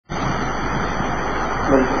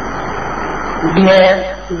peaceful.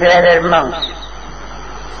 Dear brother monks,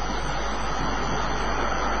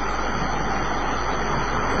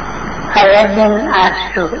 I have been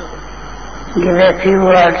asked to give a few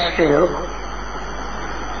words to you.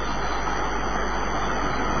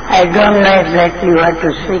 I don't know exactly what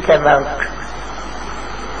to speak about.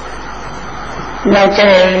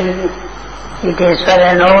 Naturally, it is for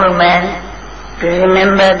an old man to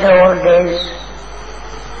remember the old days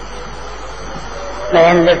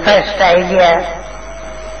when the first idea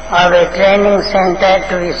of a training center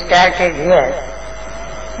to be started here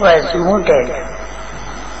was mooted.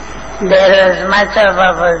 There was much of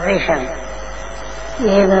opposition,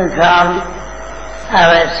 even from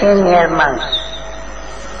our senior monks.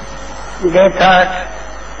 They thought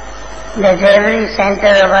that every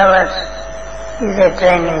center of ours is a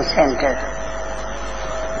training center,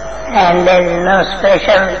 and there is no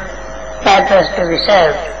special purpose to be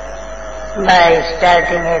served by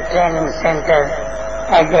starting a training center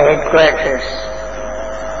at the headquarters.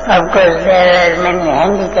 Of course, there are many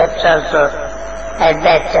handicaps also at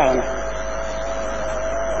that time.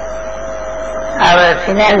 Our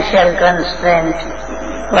financial constraint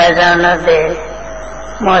was one of the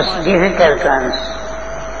most difficult ones.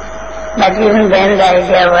 But even then the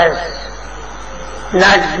idea was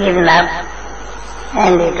not given up,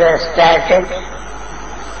 and it was started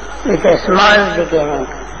with a small beginning.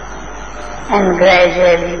 And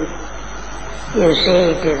gradually, you see,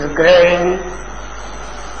 it is growing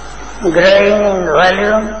in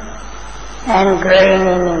volume and growing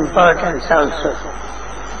in importance also.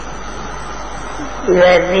 You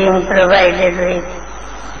are being provided with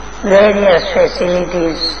various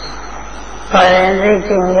facilities for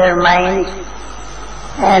enriching your mind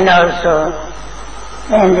and also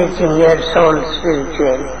enriching your soul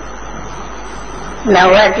spiritually.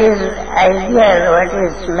 Now what is ideal, what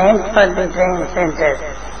is meant for the training center,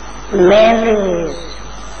 mainly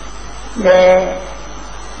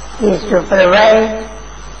is to provide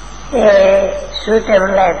a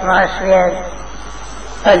suitable atmosphere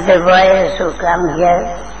for the boys who come here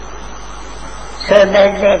so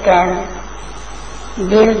that they can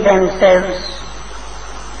build themselves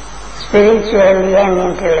spiritually and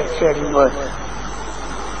intellectually both.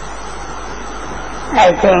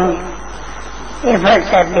 I think efforts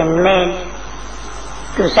have been made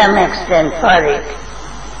to some extent for it,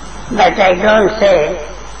 but I don't say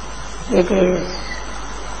it is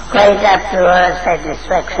quite up to our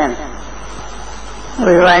satisfaction.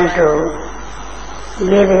 We want to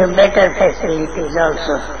give you better facilities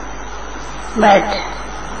also, but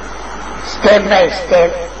step by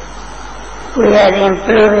step we are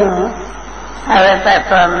improving our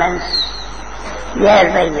performance year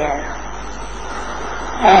by year.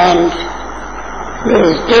 And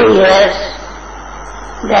these 2 years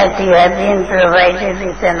that you have been provided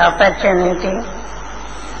with an opportunity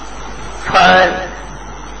for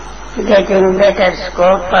getting better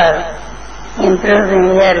scope for improving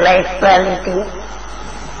your life quality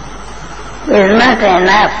is not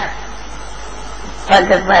enough for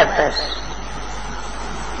the purpose.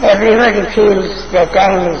 Everybody feels the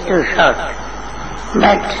time is too short,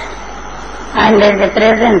 but under the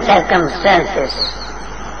present circumstances,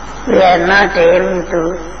 we are not able to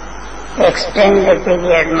extend the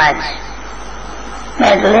period much.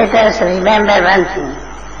 But let us remember one thing.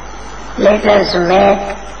 Let us make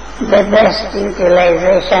the best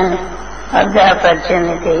utilization of the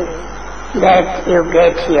opportunity that you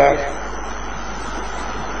get here.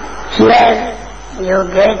 Here you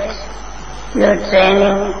get your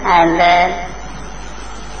training and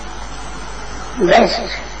the best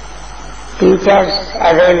teachers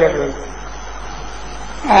available,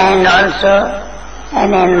 and also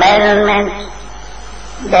an environment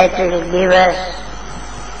that will give us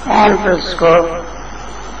ample scope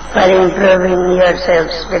for improving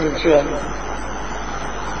yourself spiritually.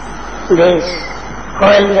 This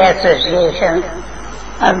holy association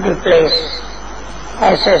of the place,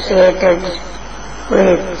 associated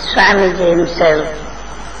with Swamiji himself,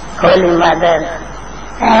 Holy Mother,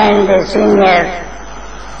 and the senior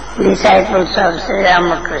disciples of Sri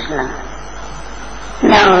Ramakrishna.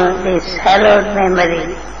 Now this hallowed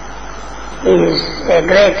memory is a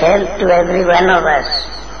great help to every one of us,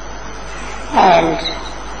 and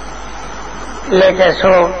let us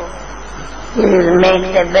hope we will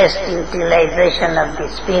make the best utilization of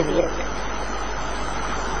this period.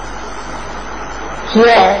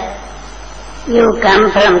 Here you come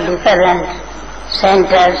from different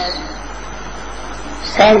centers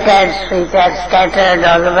which are scattered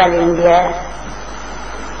all over India,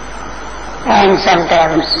 and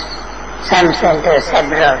sometimes some centers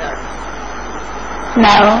abroad.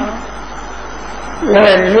 Now,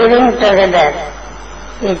 Your living together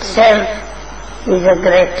itself is a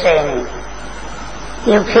great training.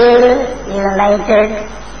 You feel united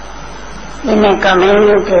in a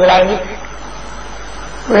community life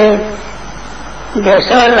with the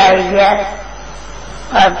sole idea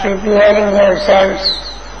of preparing yourselves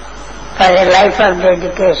for a life of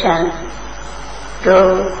dedication to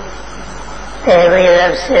the way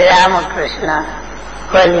of Sri Ramakrishna,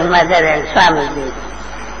 Holy Mother and Swamiji.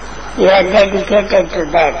 You are dedicated to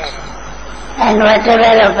that, and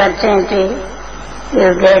whatever opportunity you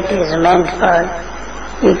get is meant for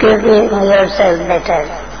equipping yourself better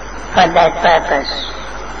for that purpose.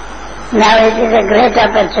 Now it is a great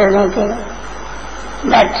opportunity,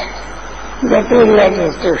 but the period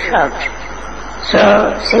is too short. So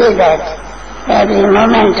see that every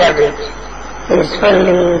moment of it is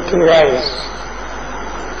fully utilized.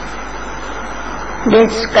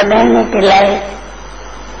 This community life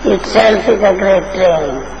itself is a great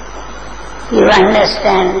training. You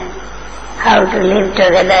understand how to live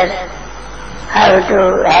together, how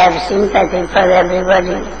to have sympathy for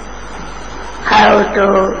everybody, how to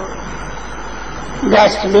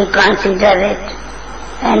just be considerate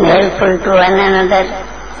and helpful to one another,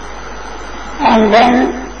 and then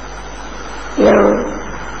you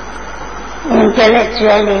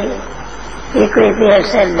intellectually equip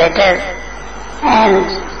yourself better, and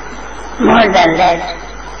more than that,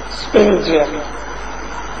 spiritually.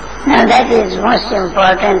 Now that is most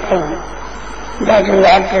important thing that we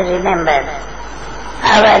have to remember.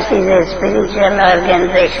 Ours is a spiritual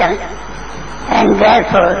organization, and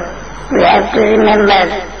therefore we have to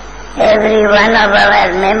remember every one of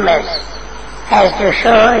our members has to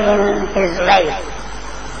show in his life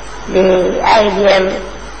the ideal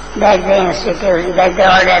that the institute, that the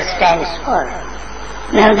order stands for.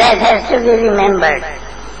 Now that has to be remembered.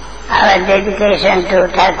 Our dedication to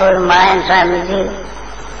Thakur and Swamiji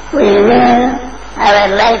will mean our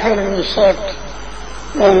life will be shaped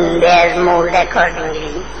in their mold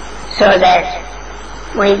accordingly, so that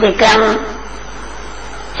we become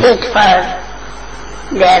fit for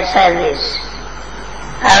their service.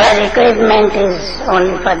 Our equipment is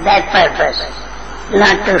only for that purpose,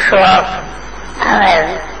 not to show off our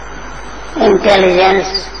intelligence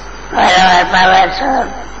or our powers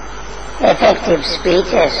or effective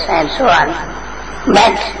speeches and so on.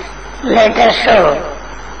 But let us show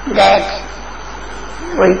that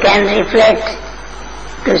we can reflect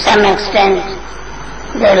to some extent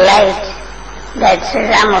the light that Sri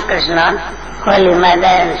Ramakrishna, Holy Mother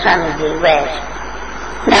and Swamiji wear.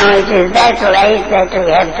 Now it is that light that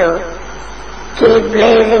we have to keep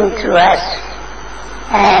blazing through us,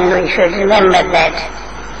 and we should remember that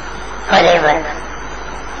forever.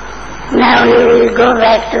 Now we will go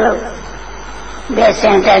back to the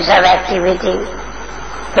centers of activity,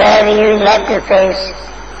 where you will have to face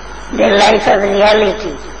the life of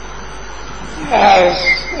reality as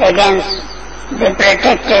against the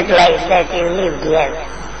protected life that you lived here.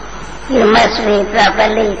 You must be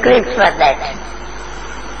properly equipped for that.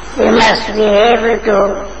 You must be able to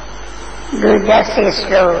do justice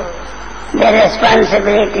to the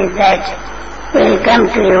responsibilities that will come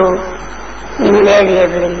to you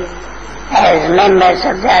invariably as members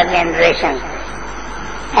of the organization.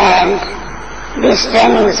 And this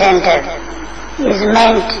training center is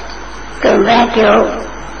meant to make you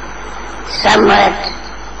somewhat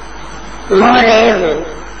more able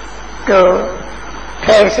to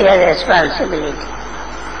face your responsibility.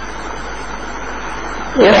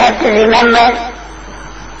 You have to remember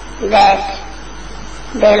that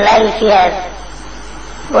the life here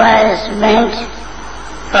was meant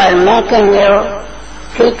for making you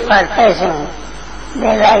fit for facing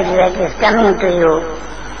the life that is coming to you,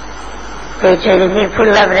 which will be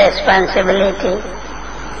full of responsibility.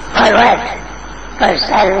 For what? For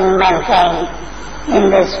serving mankind in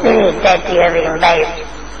the spirit that you have imbibed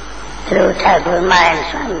through Thakur and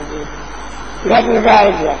Swamiji. That is the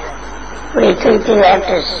idea. We quickly have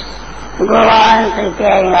to go on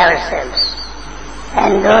preparing ourselves.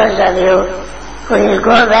 And those of you who will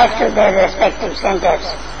go back to their respective centers,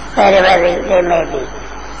 wherever they may be,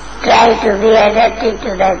 try to be adapted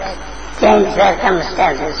to that changed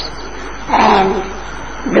circumstances and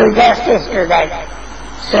do justice to that,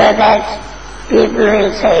 so that people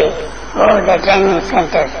will say, oh, the training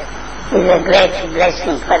center is a great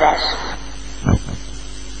blessing for us.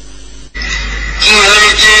 কি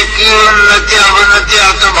হয়েছে, কি উন্নতি অবনতি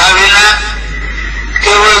অত ভাবি না,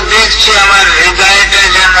 কেবল দেখছি আমার হৃদয়টা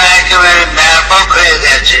যেন একেবারে ব্যাপক হয়ে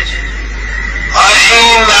গেছে,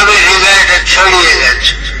 অসীমভাবে হৃদয়টা ছড়িয়ে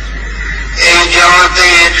গেছে। এই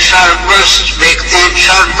জগতের ব্যক্তির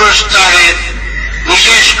সর্বস্তরের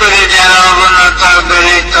বিশেষ করে যারা অবনত,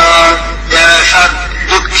 দলিত, যারা সব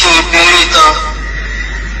দুঃখী, পীড়িত,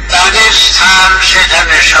 তাদের স্থান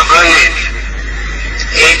সেখানে সকলের।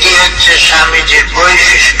 এটি হচ্ছে স্বামীজির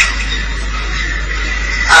বৈশিষ্ট্য।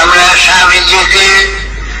 আমরা স্বামীজিকে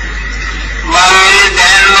বাঙালি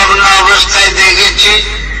ধ্যানমগ্ন অবস্থায় দেখেছি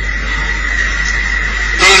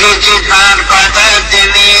তাঁর কথা,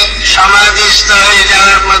 তিনি সমাধিস্থ হয়ে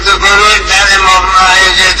যাওয়ার মতো গভীর ধ্যানে মগ্ন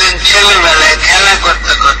হয়ে যেতেন ছেলেবেলায় খেলা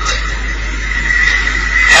করতে করতে।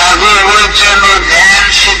 ঠাকুর বলছেন ও ধ্যান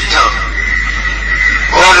সিদ্ধ,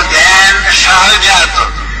 ওর ধ্যান সহজাত।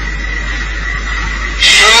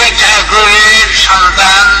 সেই ঠাকুরের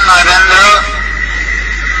সন্তান নরেন্দ্র,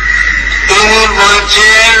 তিনি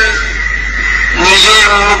বলছেন নিজের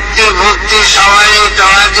মুক্তি ভক্তি সমাজে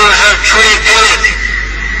তোমাকে সব ছুঁড়ে ফেলে দে,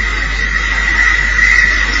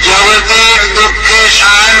 জগতের দুঃখে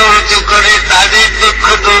সহানুভূতি করে তাদের দুঃখ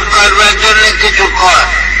দূর করবার জন্য কিছু কর।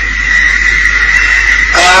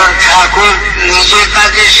 কারণ ঠাকুর নিজে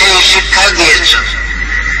তাকে সেই শিক্ষা দিয়েছে।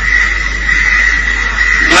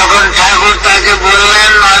 যখন ঠাকুর তাকে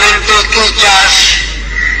বললেন নরেন্দ্র কি চাস,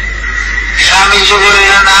 স্বামীজি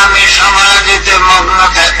বললেন আমি সমাধিতে মগ্ন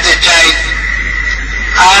থাকতে চাই,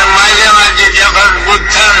 আর মাঝে মাঝে যখন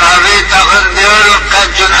উত্থান হবে তখন দেহ রক্ষার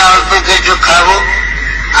জন্য অল্প কিছু খাবো,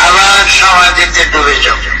 আবার সমাধিতে ডুবে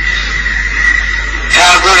যাব।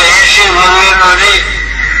 ঠাকুর হেসে বললেন ওরে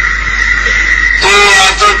তুই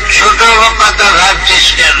এত ছোট কথা ভাবছিস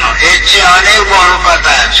কেন, এর চেয়ে অনেক বড়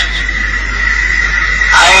কথা আছে।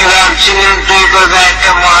 আমি ভাবছিলাম তুই কোথায়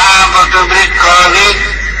একটা মহাবটবৃক্ষ হবে,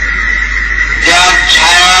 যার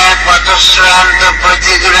ছায়ায় পথশ্রান্ত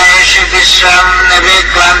পথিকরা এসে বিশ্রাম নেবে,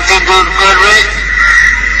 ক্লান্তি দূর করবে,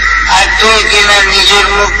 আর তুই কিনা নিজের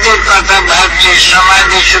মুক্তির কথা ভাবছিস,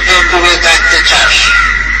 সমাধি সুখে ডুবে থাকতে চাস।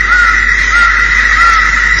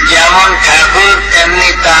 যেমন ঠাকুর তেমনি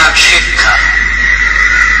তাঁর শিক্ষা।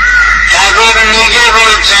 ঠাকুর নিজে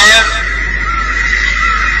বলছেন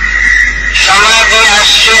সমাধি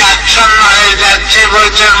আসছে, আচ্ছন্ন হয়ে যাচ্ছে,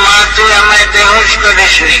 বলছেন মা তুই আমায় বেহুশ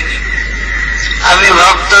করিস নি, আমি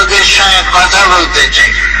ভক্তদের সঙ্গে কথা বলতে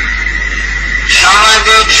চাই।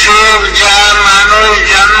 সমাধির সুখ যা মানুষ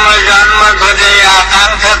জন্ম জন্ম ধরে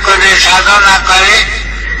আকাঙ্ক্ষা করে সাধনা করে,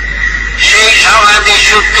 সেই সমাধি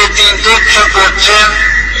সুখকে তিনি তুচ্ছ করছেন,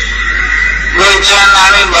 বলছেন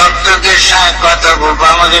আমি ভক্তদের সঙ্গে কথা বলবো,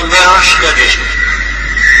 আমাকে বেহুশ করিস।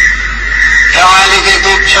 সমাধিকে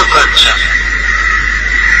তুচ্ছ করছেন।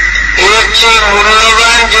 এর চেয়ে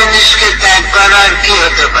মূল্যবান জিনিসকে ত্যাগ করার কি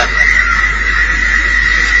হতে পারে।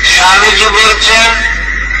 স্বামীজি বলছেন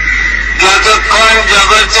যতক্ষণ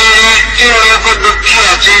জগতের একটি লোক দুঃখী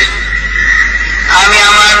আছে আমি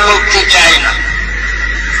আমার মুক্তি চাই না,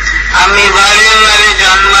 আমি বারে বারে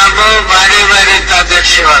জন্মাবো, বারে বারে তাদের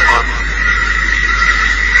সেবা করব।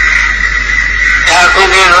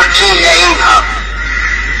 ঠাকুরের হচ্ছে এই ভাব।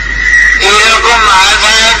 এইরকম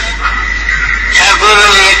আধার ঠাকুর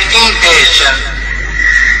একটি পেয়েছেন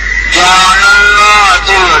যা অনন্য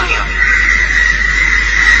অতুলনীয়।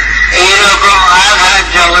 এইরকম আঘাত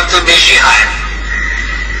জগতে বেশি হয়।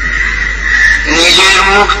 নিজের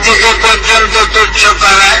মুক্তিকে পর্যন্ত তুচ্ছ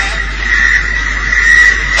করায়,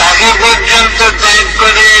 তাকে পর্যন্ত ত্যাগ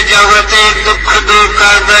করে জগতের দুঃখ দূর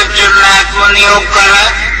করবার জন্য আত্মনিয়োগ করা,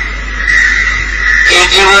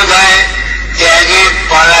 এটি বোধ হয় ত্যাগের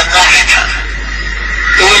পরাকাষ্ঠা।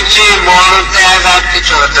 এর চেয়ে বড় ত্যাগ আর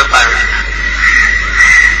কিছু হতে পারবে না।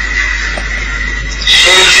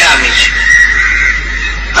 সেই স্বামীজি,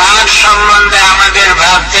 তার সম্বন্ধে আমাদের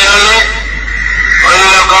ভাবতে হলে ওই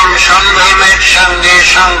রকম সম্ভ্রমের সঙ্গে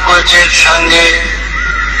সংকোচের সঙ্গে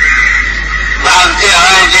ভাবতে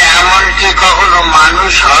হয় যে এমন কি কখনো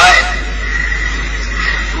মানুষ হয়।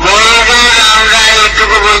 বড়দের আমরা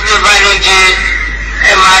এইটুকু বলতে পারি যে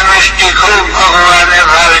মানুষটি খুব ভগবানের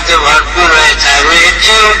ভাবেতে ভরপুর হয়ে থাকবে, এর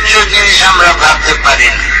চেয়ে উচ্চ জিনিস আমরা ভাবতে পারি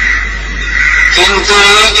না। কিন্তু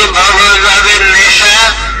এই যে ভগবদ্ভাবের নেশা,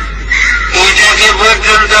 এটাকে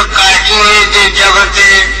পর্যন্ত কাটিয়ে যে জগতে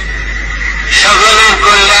সকলের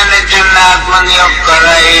কল্যাণের জন্য আত্মনিয়োগ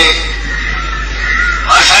করা, এই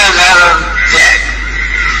অসাধারণ ত্যাগ।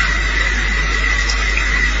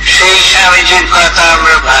 সেই স্বামীজির কথা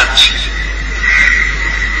আমরা ভাবছি।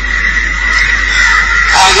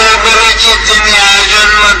 আগে বলেছি তিনি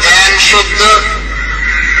আজন্ম ধ্যান সিদ্ধ,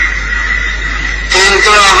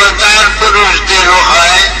 কিন্তু অবতার পুরুষদেরও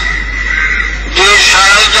হয় যে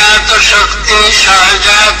সহজাত শক্তি,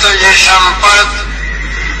 সহজাত যে সম্পদ,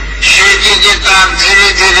 সেটিকে তার ধীরে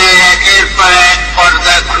ধীরে একের পর এক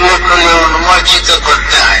পর্দা খুলে খুলে উন্মোচিত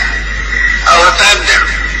করতে হয় অবতারদের।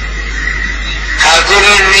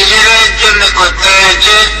 ঠাকুরের নিজের জন্য করতে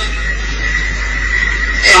হয়েছে,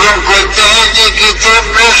 এবং করতে হয়েছে কি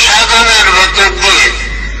তীব্র সাধনার ভেতর দিয়ে,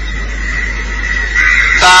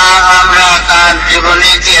 তা আমরা তার জীবন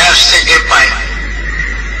ইতিহাস থেকে পাই।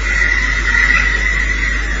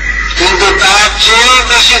 কিন্তু তার চেয়েও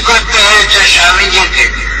বেশি করতে হয়েছে স্বামীজিকে,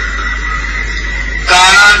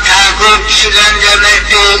 কারণ ঠাকুর ছিলেন যেন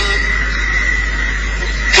একটি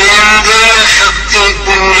কেন্দ্রীয়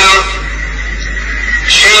শক্তিপুঞ্জ।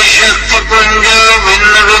 সেই শক্তিপুঞ্জ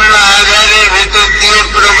ভিন্ন ভিন্ন আধারের ভেতর দিয়ে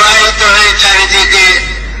প্রবাহিত হয়ে চারিদিকে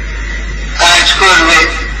কাজ করবে।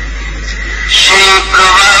 সেই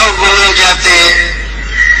প্রবাহগুলো যাতে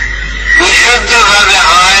বিশুদ্ধভাবে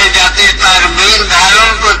হয়, যাতে তার বীর ধারণ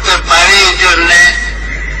করতে পারে, এই জন্যে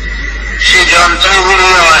সে যন্ত্রগুলো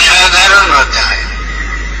অসাধারণ হতে হয়।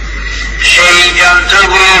 সেই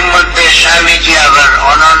যন্ত্রগুলোর মধ্যে স্বামীজি আবার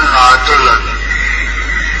অনন্য অতুলনীয়।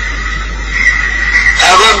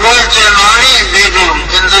 ঠাকুর বলছেন অনেক দেখলুম,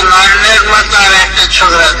 কিন্তু নরেনের মতো আর একটা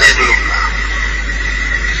ছোকরা দেখলুম না।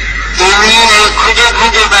 তিনি খুঁজে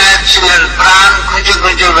খুঁজে বেড়াচ্ছিলেন, প্রাণ খুঁজে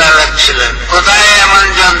খুঁজে বেড়াচ্ছিলেন, কোথায় এমন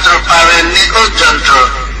যন্ত্র পাবেন, নিখুঁত যন্ত্র,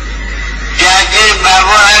 যাকে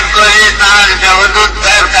ব্যবহার করে তাঁর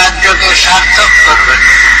জগদুদ্ধার কার্যকে সার্থক করবেন।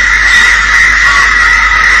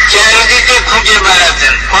 চারিদিকে খুঁজে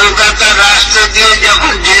বেড়াতেন। কলকাতার রাস্তা দিয়ে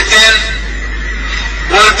যখন যেতেন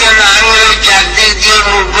বলতেন, আমি ওই চারদিক দিয়ে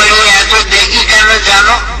মুখ বাড়িয়ে এত দেখি কেন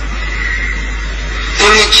জানো?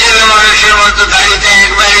 তিনি ছেলে মানুষের মতো গাড়িতে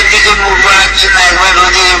একবার এদিকে মুখ বাড়াচ্ছেন, একবার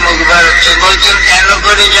ওদিকে মুখ বাড়াচ্ছেন। বলছেন কেন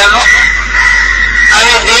করে জানো?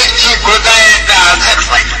 আমি দেখছি কোথায় একটা আঘাত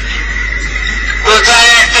পাই, কোথায়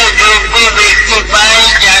একটা যোগ্য ব্যক্তি পাই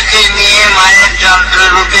যাকে নিয়ে মায়ের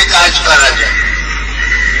যন্ত্ররূপে কাজ করা যায়।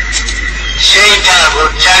 সেই ঠাকুর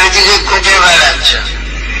চারিদিকে খুঁজে বেড়াচ্ছেন।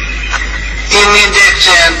 তিনি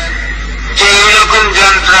দেখছেন যে এইরকম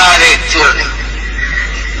যন্ত্র আর একটিও নেই।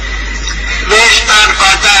 বেশ তার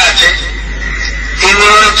কথা আছে। তিনি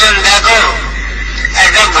বলছেন, দেখো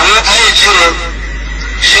একটা ভূত হয়েছিল,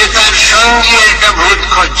 সে তার সঙ্গী একটা ভূত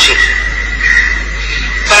খুঁজছে।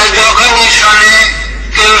 তাই যখনই শোনে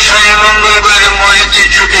কেউ শনি মঙ্গলবারে মরেছে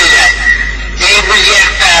ছুটে যায়, এই বুঝি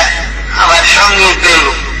একটা আমার সঙ্গী পেল।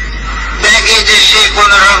 দেখে যে সে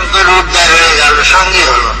কোন রকম করে উদ্ধার হয়ে গেল, সঙ্গী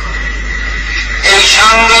হলো। এই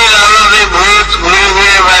সঙ্গীর অভাবে ভূত ঘুরে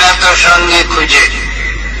ঘুরে বেড়াতো সঙ্গী খুঁজে।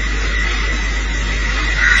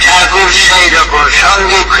 ঠাকুর সেই রকম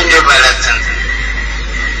সঙ্গী খুঁজে বেড়াতেন,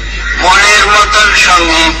 মনের মতন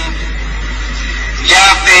সঙ্গী, যা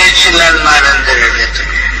পেয়েছিলেন নরেন্দ্রের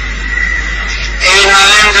ভেতরে। এই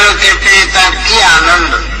নরেন্দ্রকে পেয়ে তার কি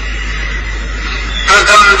আনন্দ!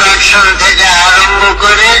 প্রথম দর্শন থেকে আরম্ভ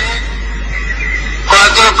করে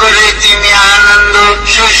কত করে তিনি আনন্দ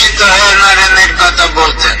উচ্ছ্বসিত হয়ে নরেনের কথা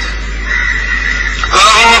বলতেন।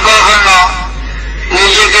 কখনো কখনো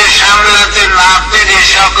নিজেকে সামলাতে না পেরে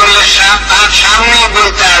সকলের তার সামনেই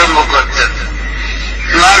বলতে আরম্ভ করতেন।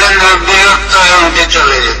 নরেন্দ্র বিরক্ত হয়ে উঠে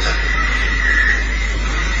চলে যেতেন।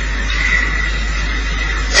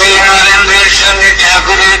 এই নরেন্দ্রের সঙ্গে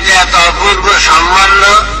ঠাকুরের যে এত অপূর্ব সম্বন্ধ,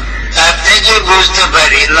 তার থেকে বুঝতে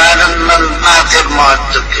পারি নরেন্দ্রনাথের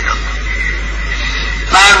মহত্ব কিরকম।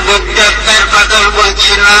 তার বিদ্যাত্মার কথা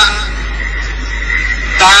বলছি না,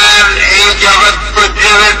 তার এই জগৎ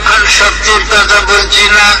পর্যবেক্ষণ শক্তির কথা বলছি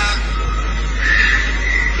না,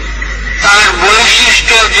 তার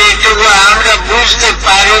বৈশিষ্ট্য যেটুকু আমরা বুঝতে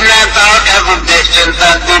পারি না তাও ঠাকুর দেখছেন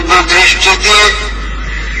তার দিব্য দৃষ্টি দিয়ে।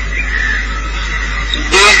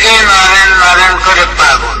 দেখে নরেন নরেন করে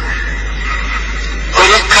পাগল,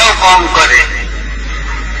 পরীক্ষাও কম করে,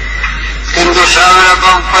 কিন্তু সব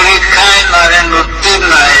রকম পরীক্ষায় নরেন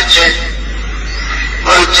উত্তীর্ণ হয়েছে।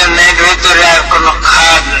 বলছেন এর ভেতরে আর কোন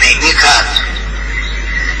খাদ নেই, নিখাদ।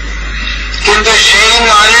 কিন্তু সেই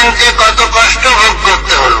নরেনকে কত কষ্ট ভোগ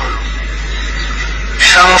করতে হল।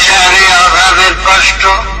 সংসারে অভাবের কষ্ট,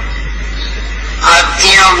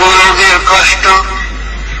 আত্মীয় বিয়োগের কষ্ট,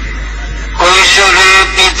 কৈশোরে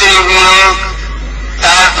পিতৃবিয়োগ,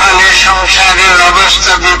 তার ফলে সংসারের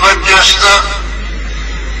অবস্থা বিপর্যস্ত।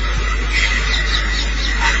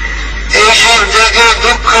 এইসব দেখে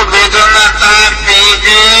দুঃখ বেদনা তার পেয়ে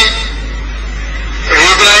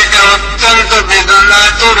হৃদয়টা অত্যন্ত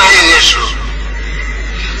বেদনাতুর হয়ে গেছে।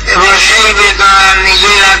 এবং সেই বেদনা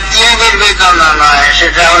নিজের আত্মীয়দের বেদনা নয়,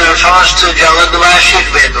 সেটা হল সমস্ত জগৎবাসীর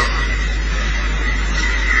বেদনা।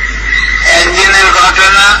 একদিনের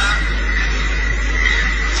ঘটনা,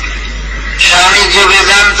 স্বামীজি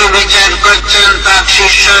বেদান্ত বিচার করছেন তার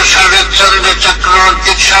শিষ্য শরৎচন্দ্র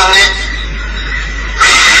চক্রবর্তীর সঙ্গে।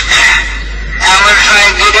 এমন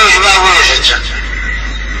সময় গিরিশ বাবু এসেছেন।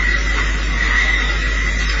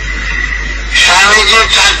 স্বামীজি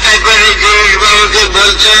ঠাট্টা করে গিরিশ বাবুকে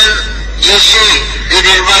বলছেন, ঋষি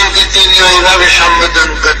গিরিশবাবুকে তিনি ওইভাবে সম্বোধন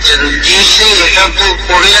করছেন, জিসি এসব তো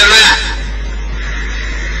পড়লে না।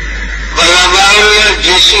 বলা বাহুল্য,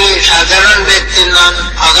 জিসি সাধারণ ব্যক্তি নন,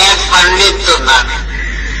 অগাধ পাণ্ডিত্য নন।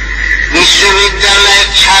 বিশ্ববিদ্যালয়ের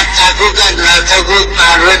ছাদ থাকুক আর না থাকুক,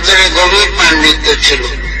 তার ভেতরে গভীর পাণ্ডিত্য ছিল।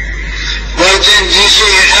 বলছেন যিশু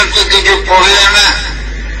এসব তো কিছু পড়লে না,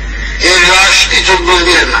 এর রস কিছু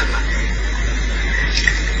বুঝলে না।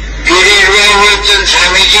 গিরিশবাবু বলছেন,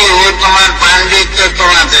 স্বামীজি ও তোমার পাণ্ডিত্য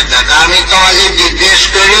তোমাদের দাদা, আমি তোমাকে জিজ্ঞেস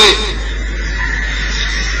করি,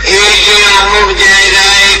 এই যে অমুক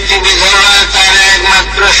জায়গায় একটি বিধবা তার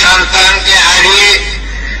একমাত্র সন্তানকে হারিয়ে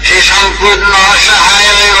সে সম্পূর্ণ অসহায়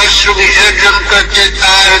হয়ে অশ্রু বিসর্জন করছে,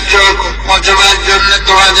 তার চোখ মোচবার জন্য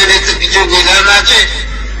তোমাদের এতে কিছু বিধান আছে?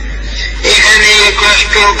 এখানে এই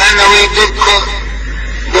কষ্ট, ওখানে ওই দুঃখ।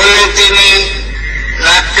 বলে তিনি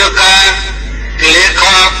নাট্যকার,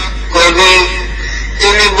 লেখক, কবি,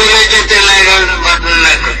 তিনি বলে যেতে লাগলেন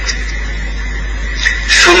বর্ণনা করতে।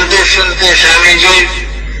 শুনতে শুনতে স্বামীজির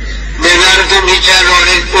বেদান্ত বিচার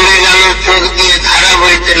অনেক পড়ে গেল, চোখ দিয়ে ধারা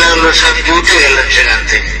বইতে লাগলো, স্বামীজি উঠে গেলেন সেখান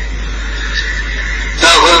থেকে।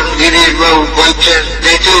 তখন গিরিশবাবু বলছেন,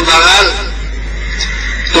 দেখি বাঙাল,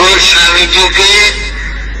 তোর স্বামীজিকে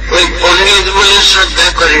ওই পণ্ডিত বলে শ্রদ্ধা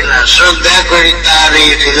করি না, শ্রদ্ধা করি তার এই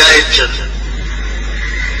হৃদয়ের জন্য।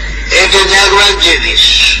 এটা দেখবার জিনিস।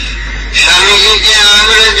 স্বামীজিকে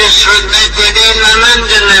আমরা যে শ্রদ্ধা করি নানান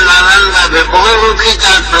জন্য, নানান ভাবে, বহুমুখী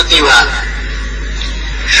তার প্রতিভা।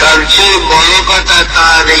 সবচেয়ে বড় কথা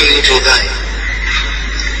তার এই হৃদয়।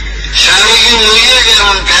 স্বামীজি নিজে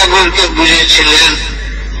যেমন ঠাকুরকে বুঝেছিলেন,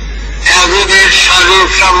 ঠাকুরের স্বরূপ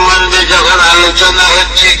সম্বন্ধে যখন আলোচনা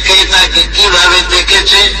হচ্ছে, কে তাকে কিভাবে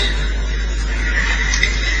দেখেছে,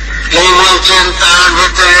 কেউ বলছেন তার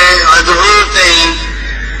ভেতরে অদ্ভুত এই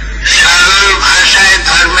সরল ভাষায়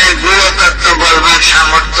ধর্মের গৃহতত্ত্ব বলবার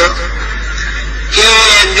সামর্থ্য, কেউ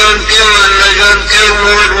একজন, কেউ অন্যজন, কেউ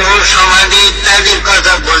মুহুর্মুহু সমাধি ইত্যাদির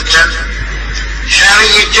কথা বলছেন।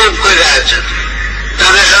 স্বামীজি চুপ করে আছেন।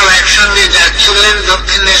 তারা সব একসঙ্গে যাচ্ছিলেন,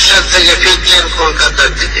 দক্ষিণেশ্বর থেকে ফিরছেন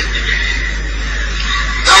কলকাতার দিকে।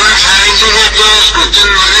 তখন স্বামীজিকে জিজ্ঞেস করছেন,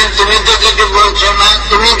 বলেন তুমি তো কিছু বলছো না,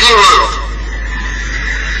 তুমি কি বলো?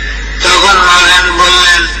 তখন নরেন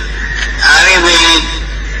বললেন, আমি বলি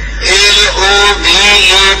LOVE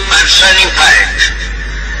পার্সনিফাইড,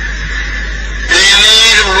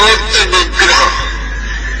 প্রেমের মূর্ত বিগ্রহ।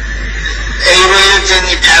 এই বলে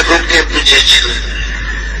তিনি ঠাকুরকে বুঝেছিলেন।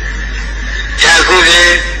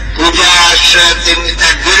 ঠাকুরের পূজা আশ্রয় তিনি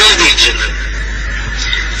তার বিরোধী ছিলেন।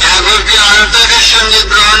 ঠাকুরকে অন্তরের সঙ্গে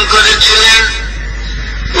গ্রহণ করেছিলেন,